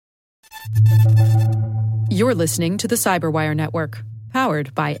You're listening to the Cyberwire Network,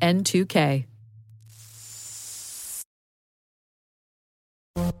 powered by N2K.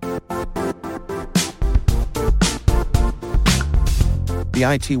 The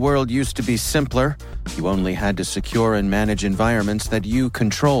IT world used to be simpler. You only had to secure and manage environments that you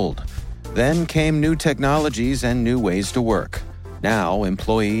controlled. Then came new technologies and new ways to work. Now,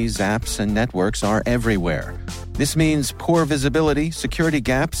 employees, apps, and networks are everywhere. This means poor visibility, security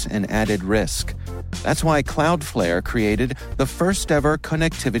gaps, and added risk. That's why Cloudflare created the first-ever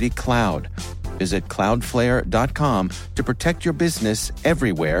connectivity cloud. Visit cloudflare.com to protect your business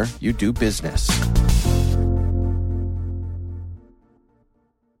everywhere you do business.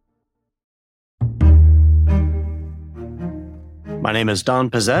 My name is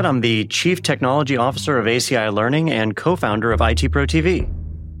Don Pezet. I'm the Chief Technology Officer of ACI Learning and co-founder of ITProTV.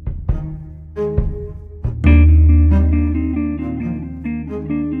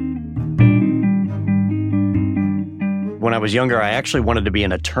 When I was younger, I actually wanted to be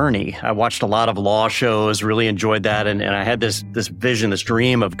an attorney. I watched a lot of law shows, really enjoyed that, and I had this vision, this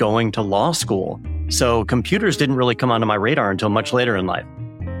dream of going to law school. So computers didn't really come onto my radar until much later in life.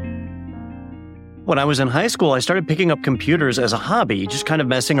 When I was in high school, I started picking up computers as a hobby, just kind of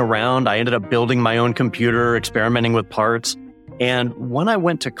messing around. I ended up building my own computer, experimenting with parts. And when I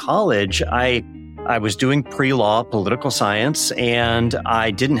went to college, I was doing pre-law political science, and I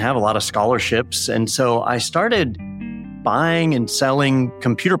didn't have a lot of scholarships. And so I started buying and selling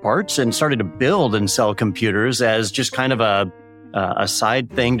computer parts and started to build and sell computers as just kind of a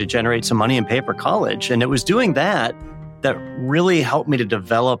side thing to generate some money and pay for college. And it was doing that really helped me to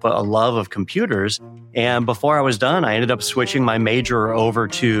develop a love of computers. And before I was done, I ended up switching my major over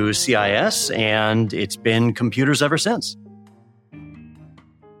to CIS, and it's been computers ever since.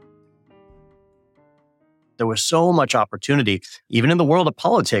 There was so much opportunity, even in the world of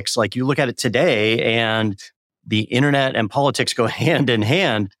politics. Like you look at it today, and the internet and politics go hand in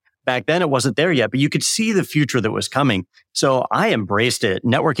hand. Back then, it wasn't there yet, but you could see the future that was coming. So I embraced it.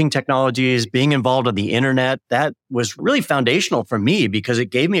 Networking technologies, being involved on the internet, that was really foundational for me because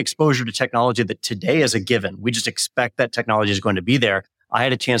it gave me exposure to technology that today is a given. We just expect that technology is going to be there. I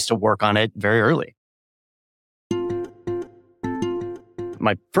had a chance to work on it very early.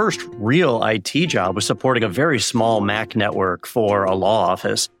 My first real IT job was supporting a very small Mac network for a law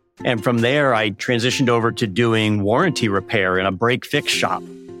office. And from there, I transitioned over to doing warranty repair in a break-fix shop.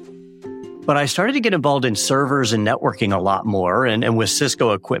 But I started to get involved in servers and networking a lot more, and with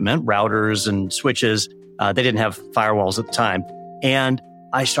Cisco equipment, routers and switches. They didn't have firewalls at the time. And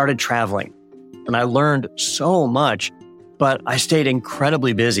I started traveling, and I learned so much, but I stayed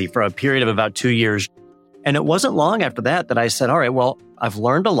incredibly busy for a period of about 2 years. And it wasn't long after that I said, all right, well, I've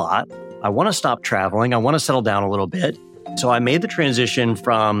learned a lot. I want to stop traveling. I want to settle down a little bit. So I made the transition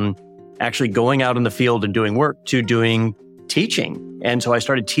from actually going out in the field and doing work to doing teaching. And so I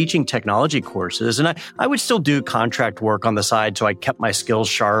started teaching technology courses, and I would still do contract work on the side. So I kept my skills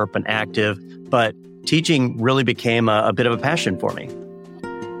sharp and active, but teaching really became a bit of a passion for me.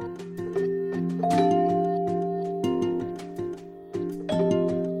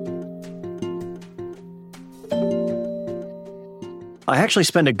 I actually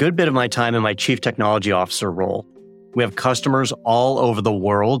spend a good bit of my time in my Chief Technology Officer role. We have customers all over the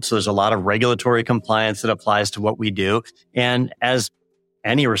world, so there's a lot of regulatory compliance that applies to what we do. And as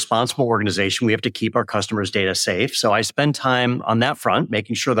any responsible organization, we have to keep our customers' data safe. So I spend time on that front,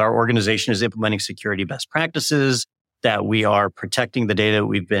 making sure that our organization is implementing security best practices, that we are protecting the data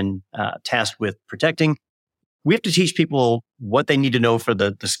we've been tasked with protecting. We have to teach people what they need to know for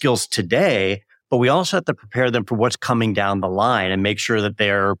the skills today, but we also have to prepare them for what's coming down the line and make sure that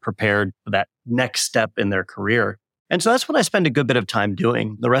they're prepared for that next step in their career. And so that's what I spend a good bit of time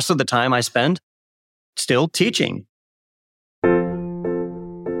doing. The rest of the time I spend still teaching.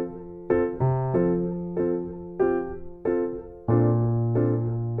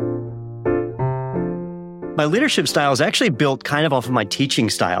 My leadership style is actually built kind of off of my teaching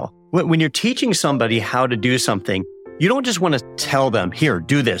style. When you're teaching somebody how to do something, you don't just want to tell them, here,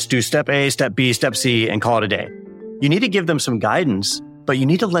 do this, do step A, step B, step C, and call it a day. You need to give them some guidance, but you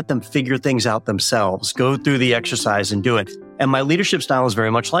need to let them figure things out themselves, go through the exercise and do it. And my leadership style is very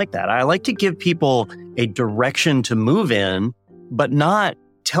much like that. I like to give people a direction to move in, but not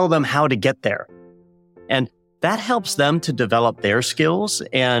tell them how to get there. And that helps them to develop their skills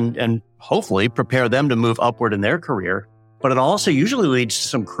and hopefully prepare them to move upward in their career. But it also usually leads to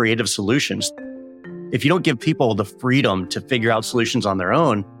some creative solutions. If you don't give people the freedom to figure out solutions on their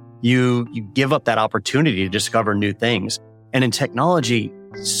own, you give up that opportunity to discover new things. And in technology,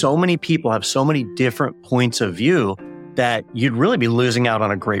 so many people have so many different points of view that you'd really be losing out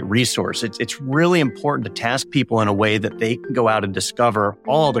on a great resource. It's really important to task people in a way that they can go out and discover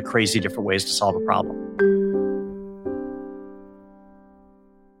all the crazy different ways to solve a problem.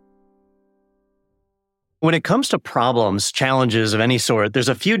 When it comes to problems, challenges of any sort, there's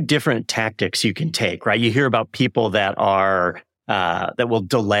a few different tactics you can take, right? You hear about people that will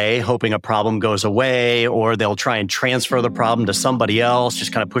delay, hoping a problem goes away, or they'll try and transfer the problem to somebody else,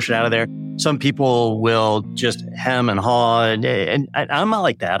 just kind of push it out of there. Some people will just hem and haw, and I'm not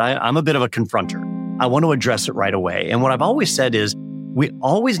like that. I'm a bit of a confronter. I want to address it right away. And what I've always said is, we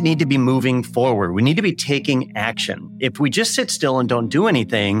always need to be moving forward. We need to be taking action. If we just sit still and don't do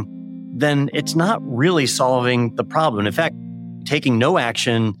anything, then it's not really solving the problem. In fact, taking no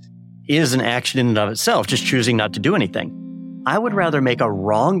action is an action in and of itself, just choosing not to do anything. I would rather make a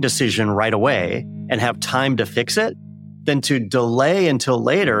wrong decision right away and have time to fix it than to delay until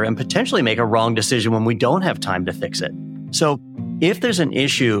later and potentially make a wrong decision when we don't have time to fix it. So if there's an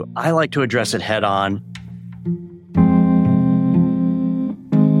issue, I like to address it head on.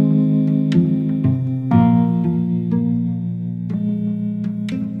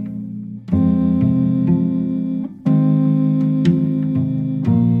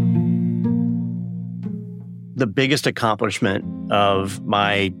 The biggest accomplishment of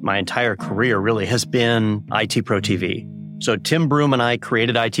my entire career really has been ITProTV. So Tim Broom and I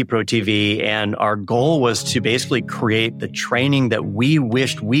created ITProTV, and our goal was to basically create the training that we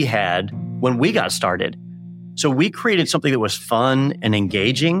wished we had when we got started. So we created something that was fun and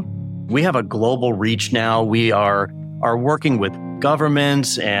engaging. We have a global reach now. We are working with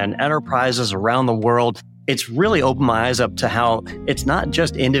governments and enterprises around the world. It's really opened my eyes up to how it's not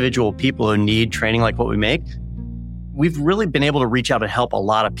just individual people who need training like what we make. We've really been able to reach out and help a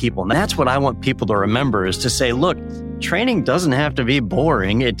lot of people. And that's what I want people to remember, is to say, look, training doesn't have to be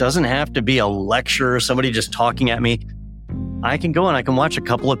boring. It doesn't have to be a lecture, somebody just talking at me. I can go and I can watch a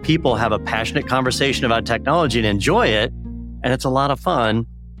couple of people have a passionate conversation about technology and enjoy it. And it's a lot of fun.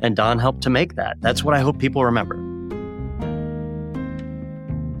 And Don helped to make that. That's what I hope people remember.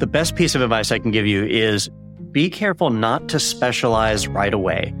 The best piece of advice I can give you is be careful not to specialize right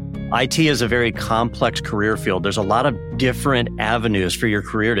away. IT is a very complex career field. There's a lot of different avenues for your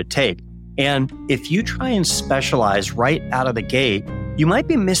career to take. And if you try and specialize right out of the gate, you might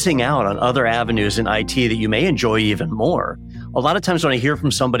be missing out on other avenues in IT that you may enjoy even more. A lot of times when I hear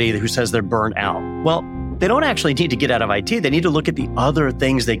from somebody who says they're burnt out, well, they don't actually need to get out of IT. They need to look at the other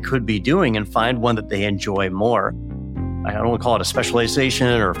things they could be doing and find one that they enjoy more. I don't want to call it a specialization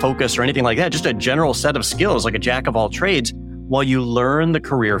or focus or anything like that, just a general set of skills, like a jack of all trades, while you learn the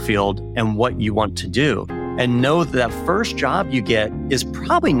career field and what you want to do. And know that that first job you get is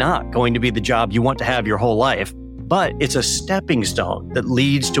probably not going to be the job you want to have your whole life, but it's a stepping stone that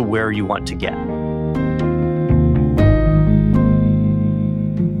leads to where you want to get.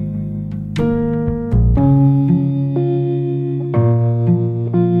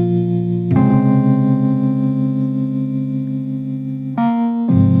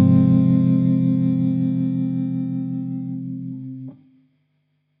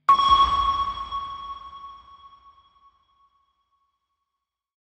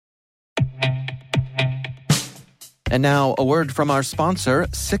 And now, a word from our sponsor,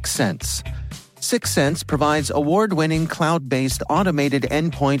 6 Sense. 6 Sense provides award-winning cloud-based automated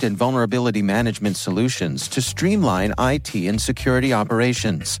endpoint and vulnerability management solutions to streamline IT and security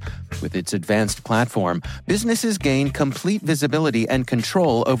operations. With its advanced platform, businesses gain complete visibility and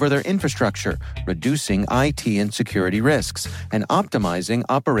control over their infrastructure, reducing IT and security risks and optimizing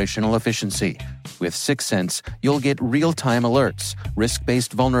operational efficiency. With 6 Sense, you'll get real-time alerts,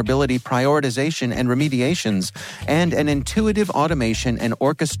 risk-based vulnerability prioritization and remediations, and an intuitive automation and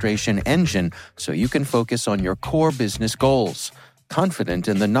orchestration engine so you can focus on your core business goals. Confident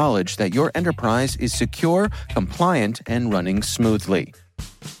in the knowledge that your enterprise is secure, compliant, and running smoothly.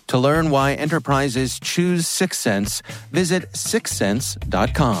 To learn why enterprises choose 6 Sense, visit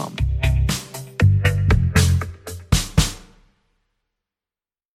 6sense.com.